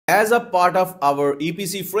As a part of our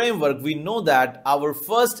EPC framework, we know that our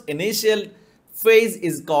first initial phase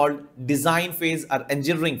is called design phase or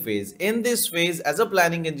engineering phase. In this phase, as a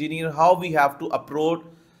planning engineer, how we have to approach,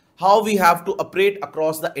 how we have to operate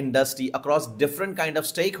across the industry, across different kind of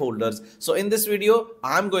stakeholders. So in this video,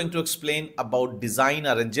 I'm going to explain about design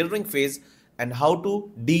or engineering phase and how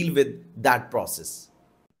to deal with that process.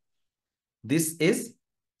 This is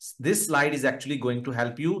this slide is actually going to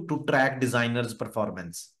help you to track designers'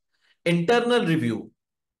 performance. Internal review.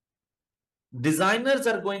 Designers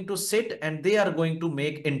are going to sit and they are going to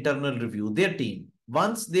make internal review, their team.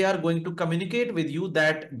 Once they are going to communicate with you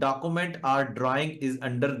that document or drawing is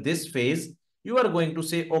under this phase, you are going to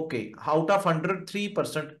say, okay, out of 100,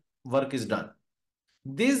 3% work is done.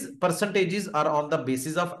 These percentages are on the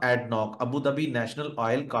basis of ADNOC, Abu Dhabi National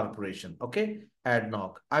Oil Corporation. Okay,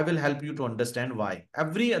 ADNOC. I will help you to understand why.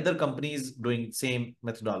 Every other company is doing same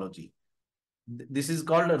methodology. This is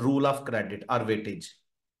called a rule of credit or weightage.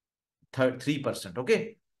 3%.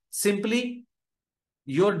 Okay. Simply,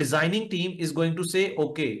 your designing team is going to say,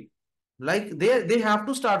 okay, like they have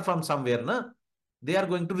to start from somewhere, na? They are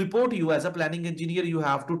going to report you as a planning engineer. You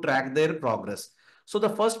have to track their progress. So the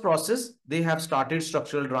first process, they have started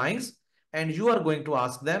structural drawings and you are going to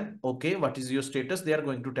ask them, okay, what is your status? They are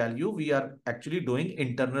going to tell you, we are actually doing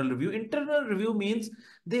internal review. Internal review means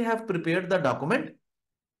they have prepared the document,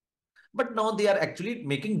 but now they are actually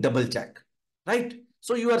making double check, right?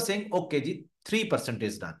 So you are saying, okay, 3%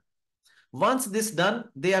 is done. Once this done,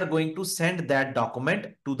 they are going to send that document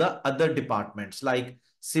to the other departments like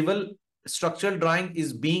civil structural drawing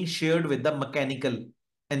is being shared with the mechanical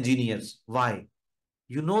engineers. Why?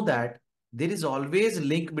 You know that there is always a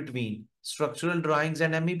link between structural drawings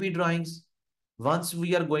and MEP drawings. Once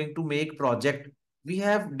we are going to make project, we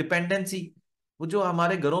have dependency. वो जो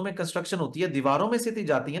हमारे घरों में construction होती है दीवारों में से थी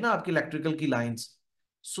जाती है ना आपकी इलेक्ट्रिकल की lines.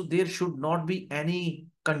 So there should not be any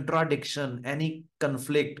contradiction, any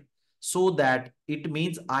conflict, so that it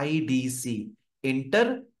means IDC,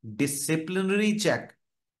 interdisciplinary check.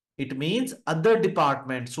 It means other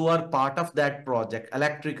departments who are part of that project,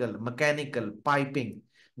 electrical, mechanical, piping,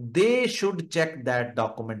 they should check that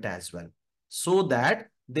document as well, so that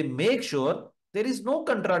they make sure there is no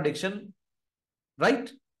contradiction,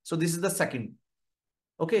 right? So this is the second.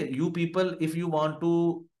 Okay, you people, if you want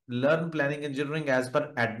to learn planning engineering as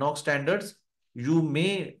per ADNOC standards, you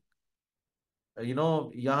may,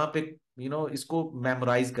 यहाँ पे, इसको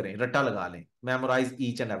memorize करें, रट्टा लगा लें, memorize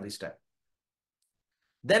each and every step.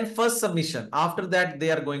 Then first submission. After that,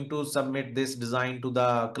 they are going to submit this design to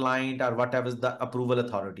the client or whatever is the approval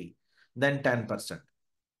authority. Then 10%.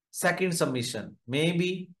 Second submission.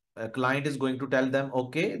 Maybe a client is going to tell them,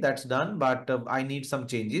 okay, that's done, but I need some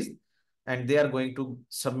changes. And they are going to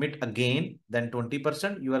submit again. Then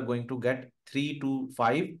 20%. You are going to get 3 to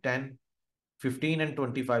 5, 10, 15 and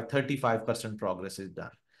 25, 35% progress is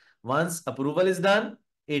done. Once approval is done,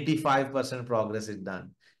 85% progress is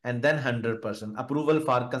done. And then 100% approval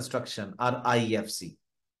for construction or IFC.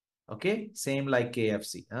 Okay, same like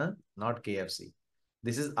KFC, huh? Not KFC.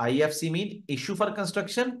 This is IFC mean issue for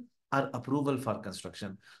construction or approval for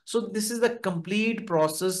construction. So this is the complete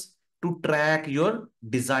process to track your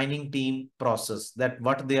designing team process, that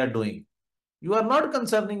what they are doing. You are not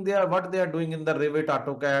concerning what they are doing in the Revit,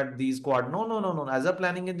 AutoCAD, these quad. No, no, no, no. As a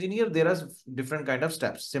planning engineer, there are different kind of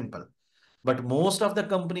steps. Simple. But most of the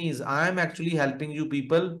companies, I am actually helping you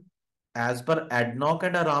people as per ADNOC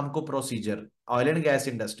and Aramco procedure, oil and gas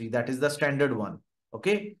industry. That is the standard one.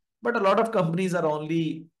 Okay. But a lot of companies are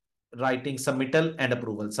only writing submittal and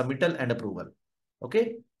approval, submittal and approval.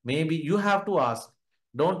 Okay. Maybe you have to ask,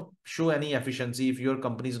 don't show any efficiency if your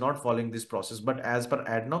company is not following this process. But as per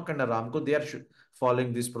ADNOC and Aramco, they are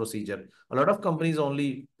following this procedure. A lot of companies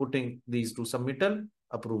only putting these to submittal,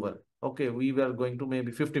 approval. Okay, we were going to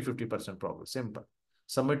maybe 50% progress. Simple.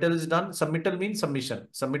 Submittal is done. Submittal means submission.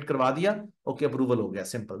 Submit करवा दिया. Okay, approval हो गया.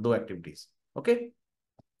 Simple. 2 activities. Okay.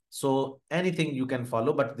 So anything you can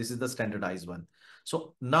follow, but this is the standardized one.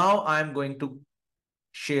 So now I am going to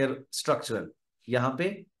share structural. यहाँ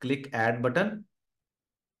पे click add button.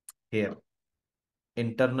 Here,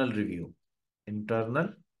 internal review, and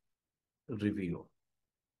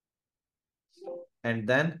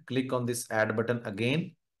then click on this add button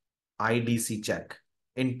again, IDC check,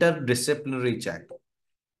 interdisciplinary check.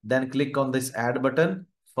 Then click on this add button,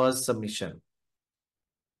 first submission.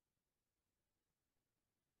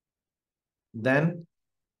 Then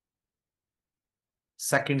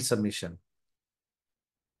second submission.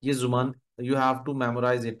 Ye Zuman, you have to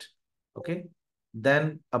memorize it. Okay.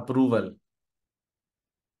 Then approval.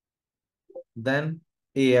 Then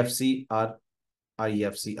AFC or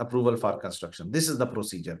IFC, approval for construction. This is the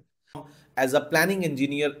procedure. As a planning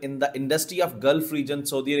engineer in the industry of Gulf region,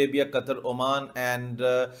 Saudi Arabia, Qatar, Oman, and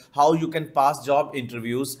how you can pass job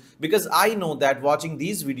interviews, because I know that watching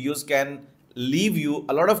these videos can leave you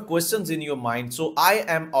a lot of questions in your mind. So I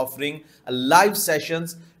am offering live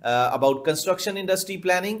sessions about construction industry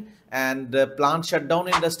planning and plant shutdown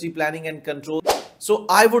industry planning and control. So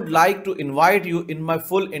I would like to invite you in my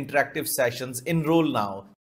full interactive sessions. Enroll now.